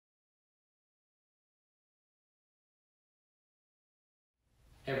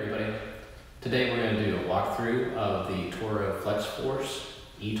Hey everybody, today we're going to do a walkthrough of the Toro Flex Force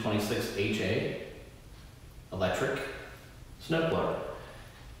e26 HA electric snowblower.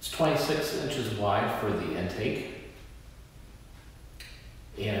 It's 26 inches wide for the intake,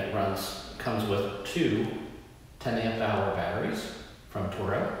 and it comes with two 10 amp hour batteries from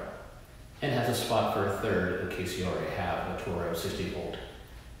Toro, and has a spot for a third in case you already have a Toro 60 volt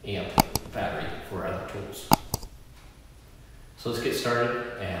amp battery for other tools. So let's get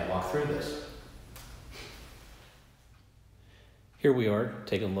started and walk through this. Here we are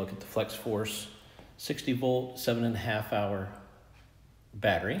taking a look at the Flex Force 60 volt, 7.5 hour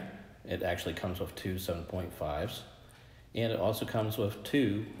battery. It actually comes with two 7.5s, and it also comes with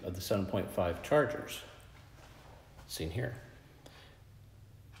two of the 7.5 chargers, seen here.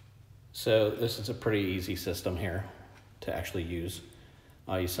 So this is a pretty easy system here to actually use.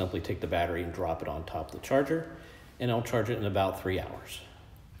 You simply take the battery and drop it on top of the charger, and I'll charge it in about 3 hours.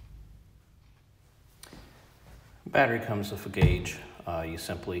 Battery comes with a gauge. You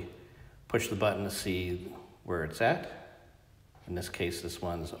simply push the button to see where it's at. In this case, this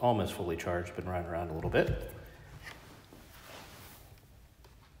one's almost fully charged, been running around a little bit.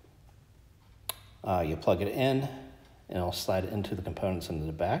 You plug it in, and it'll slide it into the components into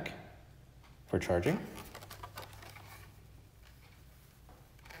the back for charging.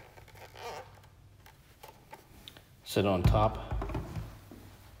 Sit on top.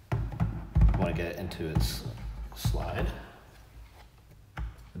 You want to get it into its slide.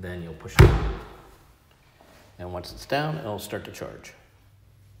 And then you'll push it down. And once it's down, it'll start to charge.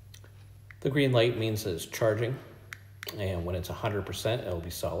 The green light means that it's charging. And when it's 100%, it'll be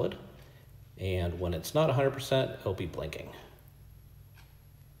solid. And when it's not 100%, it'll be blinking.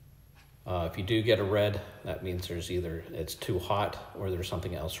 If you do get a red, that means there's either it's too hot or there's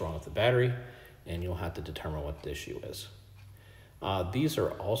something else wrong with the battery, and you'll have to determine what the issue is. These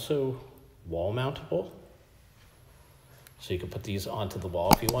are also wall mountable, so you can put these onto the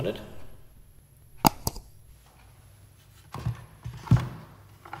wall if you wanted.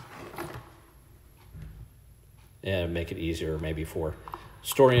 And make it easier maybe for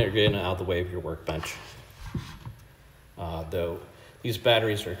storing it or getting it out of the way of your workbench. Though these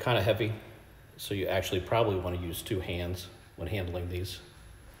batteries are kind of heavy, so you actually probably want to use two hands when handling these.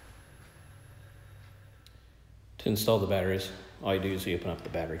 To install the batteries, all you do is you open up the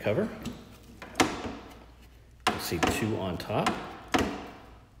battery cover. You see two on top.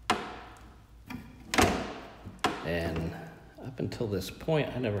 And up until this point,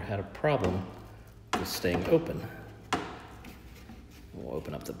 I never had a problem with staying open. We'll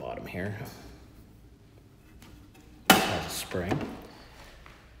open up the bottom here. It has a spring.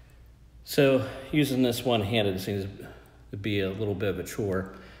 So using this one-handed seems to be a little bit of a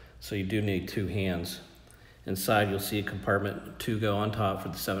chore, so you do need two hands. Inside you'll see a compartment to go on top for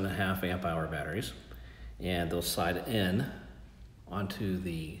the 7.5 amp hour batteries, and they'll slide in onto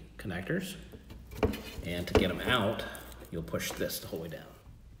the connectors, and to get them out you'll push this the whole way down.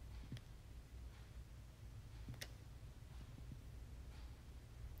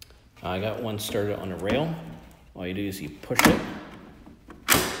 I got one started on a rail. All you do is you push it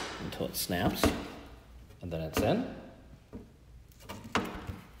until it snaps, and then it's in.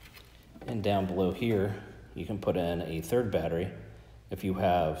 And down below here you can put in a third battery if you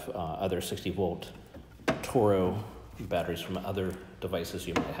have other 60 volt Toro batteries from other devices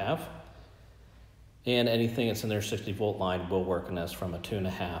you might have. And anything that's in their 60 volt line will work in this from a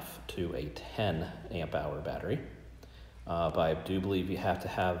 2.5 to a 10 amp hour battery. But I do believe you have to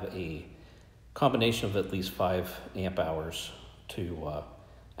have a combination of at least 5 amp hours to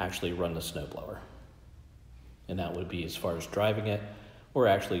actually run the snowblower. And that would be as far as driving it or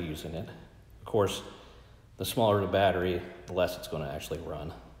actually using it. Of course, the smaller the battery, the less it's going to actually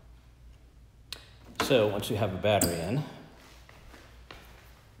run. So once you have a battery in,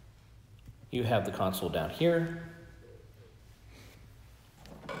 you have the console down here.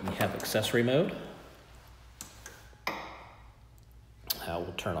 You have accessory mode.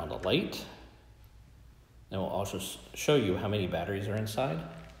 We'll turn on the light. And we'll also show you how many batteries are inside,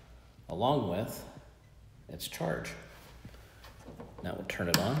 along with its charge. Now we'll turn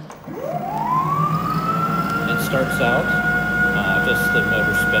it on. It starts out just the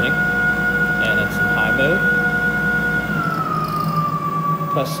motor spinning, and it's in high mode.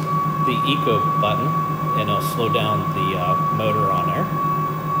 Press the eco button, and it'll slow down the motor on there.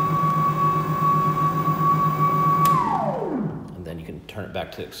 And then you can turn it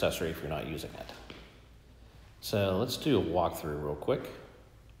back to accessory if you're not using it. So let's do a walkthrough real quick.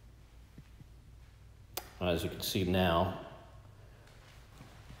 As you can see now,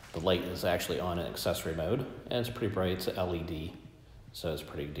 the light is actually on in accessory mode, and it's pretty bright. It's a LED. so it's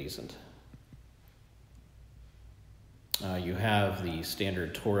pretty decent. You have the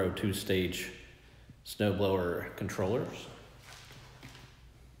standard Toro 2-stage snowblower controllers,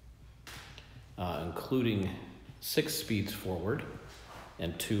 including 6 speeds forward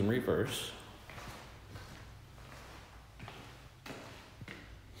and 2 in reverse,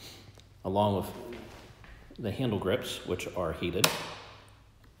 along with the handle grips, which are heated.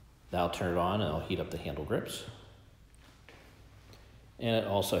 I'll turn it on and I'll heat up the handle grips. And it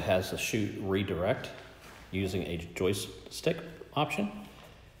also has a chute redirect using a joystick option.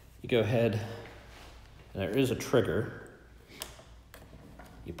 You go ahead, and there is a trigger.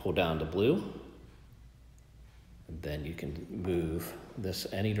 You pull down to blue, and then you can move this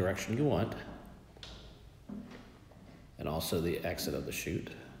any direction you want, and also the exit of the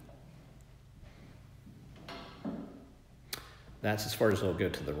chute. That's as far as it'll go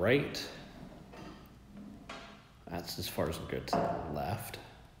to the right. That's as far as it'll go to the left.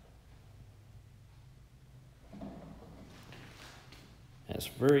 And it's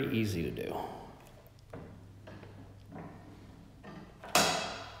very easy to do.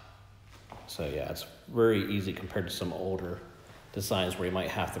 So yeah, it's very easy compared to some older designs where you might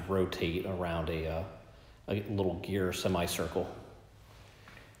have to rotate around a little gear semicircle.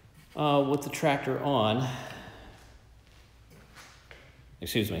 With the tractor on,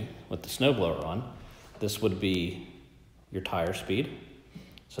 with the snowblower on, this would be your tire speed.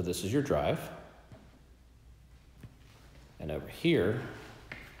 So this is your drive. And over here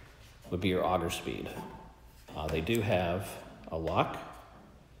would be your auger speed. They do have a lock.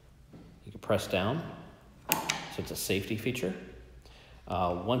 You can press down, so it's a safety feature.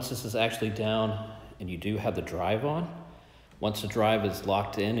 Once this is actually down and you do have the drive on, once the drive is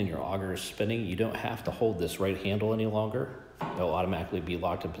locked in and your auger is spinning, you don't have to hold this right handle any longer. It'll automatically be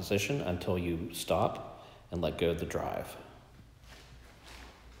locked in position until you stop and let go of the drive.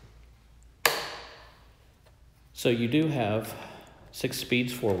 So you do have 6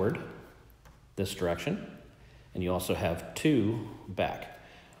 speeds forward this direction, and you also have 2 back.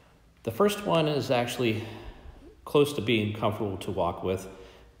 The first one is actually close to being comfortable to walk with,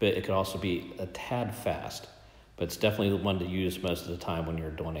 but it could also be a tad fast. But it's definitely the one to use most of the time when you're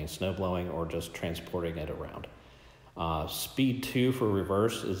doing a snow blowing or just transporting it around. Speed 2 for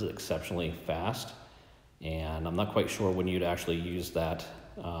reverse is exceptionally fast, and I'm not quite sure when you'd actually use that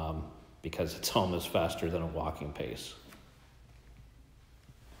because it's almost faster than a walking pace.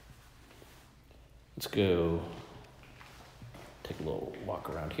 Let's go take a little walk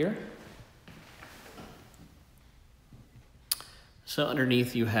around here. So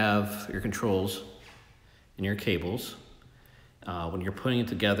underneath you have your controls and your cables. When you're putting it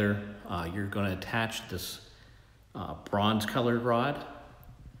together, you're going to attach this bronze colored rod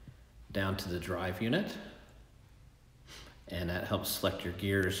down to the drive unit, and that helps select your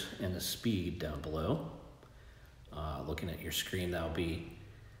gears and the speed down below. Looking at your screen, that'll be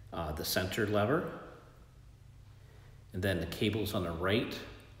the center lever, and then the cables on the right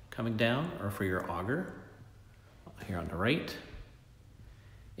coming down are for your auger here on the right,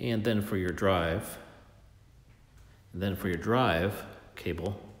 and then for your drive, and then for your drive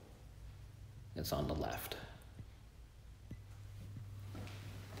cable, it's on the left.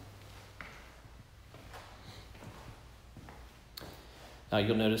 Now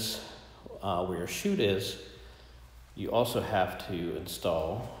you'll notice where your chute is, you also have to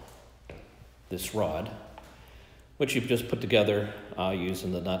install this rod, which you've just put together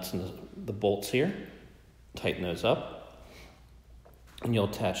using the nuts and the bolts here. Tighten those up, and you'll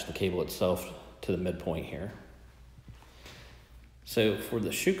attach the cable itself to the midpoint here. So for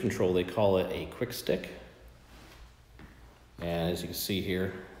the chute control, they call it a quick stick. And as you can see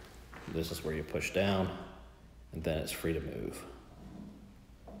here, this is where you push down, and then it's free to move.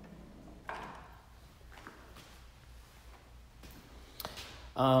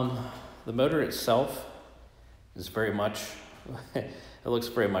 The motor itself is very much, it looks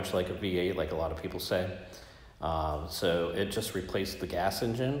very much like a V8, like a lot of people say. So it just replaced the gas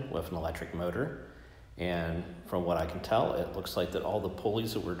engine with an electric motor. And from what I can tell, it looks like that all the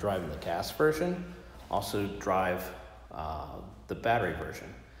pulleys that were driving the gas version also drive the battery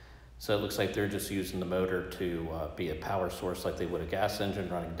version. So it looks like they're just using the motor to be a power source like they would a gas engine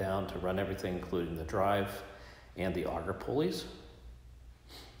running down to run everything, including the drive and the auger pulleys.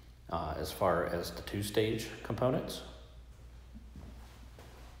 As far as the 2-stage components.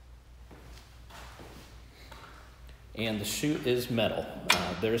 And the chute is metal.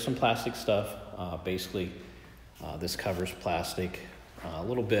 There is some plastic stuff. Basically, this cover's plastic. A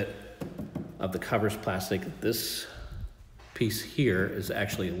little bit of the cover's plastic. This piece here is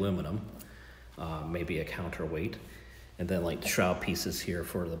actually aluminum, maybe a counterweight. and then like the shroud pieces here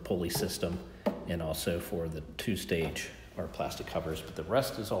for the pulley system, and also for the 2-stage are plastic covers, but the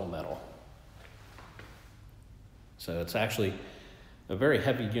rest is all metal. So it's actually a very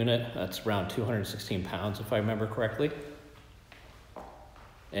heavy unit. That's around 216 pounds, if I remember correctly.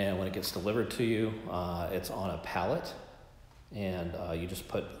 And when it gets delivered to you, it's on a pallet, and you just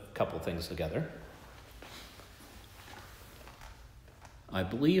put a couple things together. I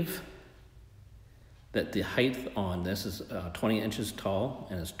believe that the height on this is 20 inches tall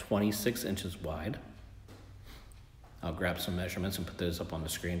and is 26 inches wide. I'll grab some measurements and put those up on the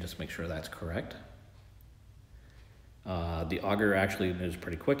screen just to make sure that's correct. The auger actually moves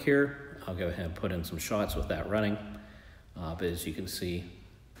pretty quick here. I'll go ahead and put in some shots with that running. But as you can see,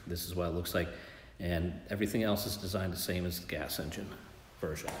 this is what it looks like. And everything else is designed the same as the gas engine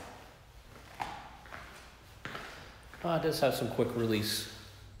version. It does have some quick release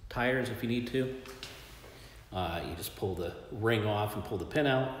tires if you need to. You just pull the ring off and pull the pin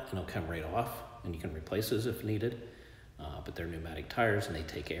out, and it'll come right off, and you can replace those if needed. But they're pneumatic tires and they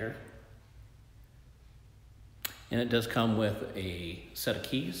take air. And it does come with a set of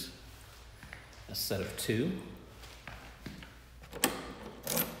keys, a set of 2. And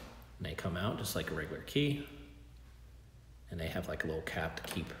they come out just like a regular key. And they have like a little cap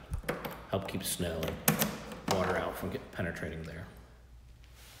to help keep snow and water out from penetrating there.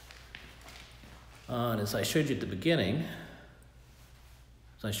 And as I showed you at the beginning,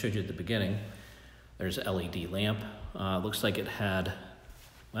 there's an LED lamp. Looks like it had,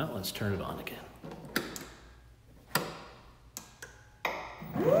 well, let's turn it on again.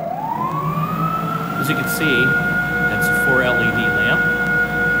 As you can see, that's a 4 LED lamp.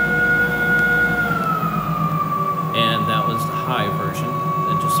 And that was the high version,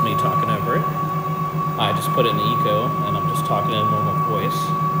 and just me talking over it. I just put it in eco, and I'm just talking in a normal voice.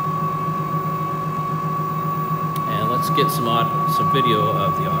 And let's get some video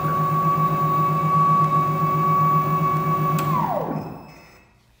of the auger.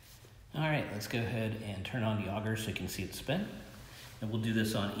 All right, let's go ahead and turn on the auger so you can see it spin. And we'll do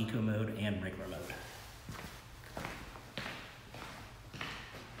this on eco mode and regular mode.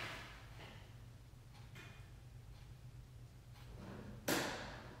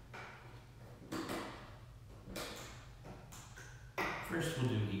 First, we'll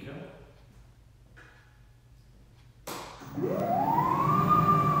do eco.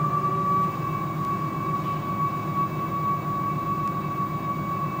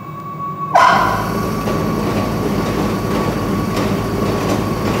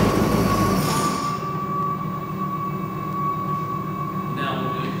 Now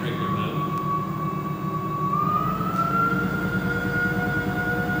we'll do regular mode.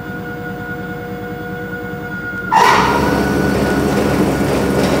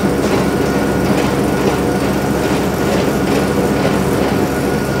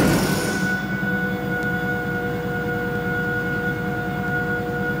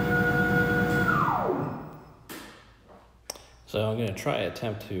 So I'm going to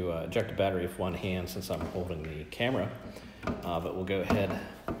attempt to eject the battery with one hand since I'm holding the camera, but we'll go ahead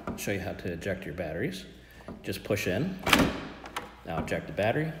and show you how to eject your batteries. Just push in, now eject the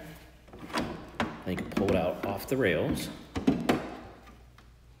battery, then you can pull it out off the rails.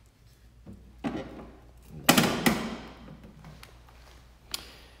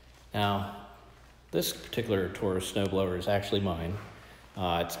 Now, this particular Toro snowblower is actually mine.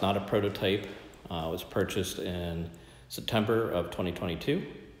 It's not a prototype. It was purchased in September of 2022,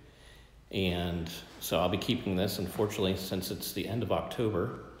 and so I'll be keeping this. Unfortunately, since it's the end of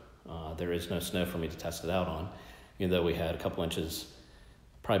October, there is no snow for me to test it out on, even though we had a couple inches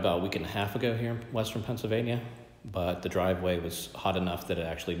probably about a week and a half ago here in western Pennsylvania, but the driveway was hot enough that it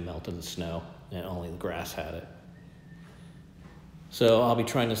actually melted the snow and only the grass had it. So I'll be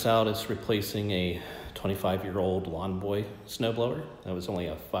trying this out. It's replacing a 25-year-old Lawn Boy snowblower that was only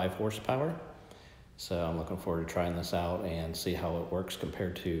a 5 horsepower. So I'm looking forward to trying this out and see how it works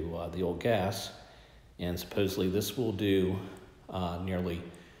compared to the old gas. And supposedly this will do nearly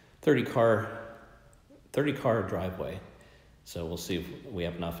 30 car driveway. So we'll see if we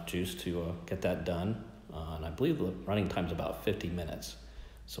have enough juice to get that done. And I believe the running time's about 50 minutes.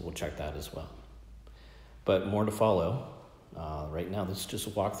 So we'll check that as well. But more to follow. Right now, this is just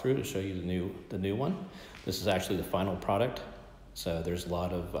a walkthrough to show you the new one. This is actually the final product. So there's a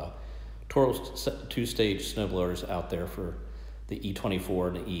lot of Toro 2-stage snowblowers out there for the E24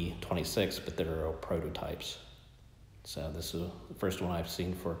 and the E26, but they're all prototypes. So this is the first one I've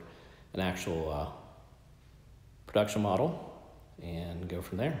seen for an actual production model, and go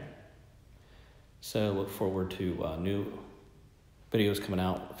from there. So look forward to new videos coming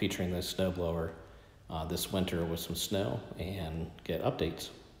out featuring this snowblower this winter with some snow and get updates.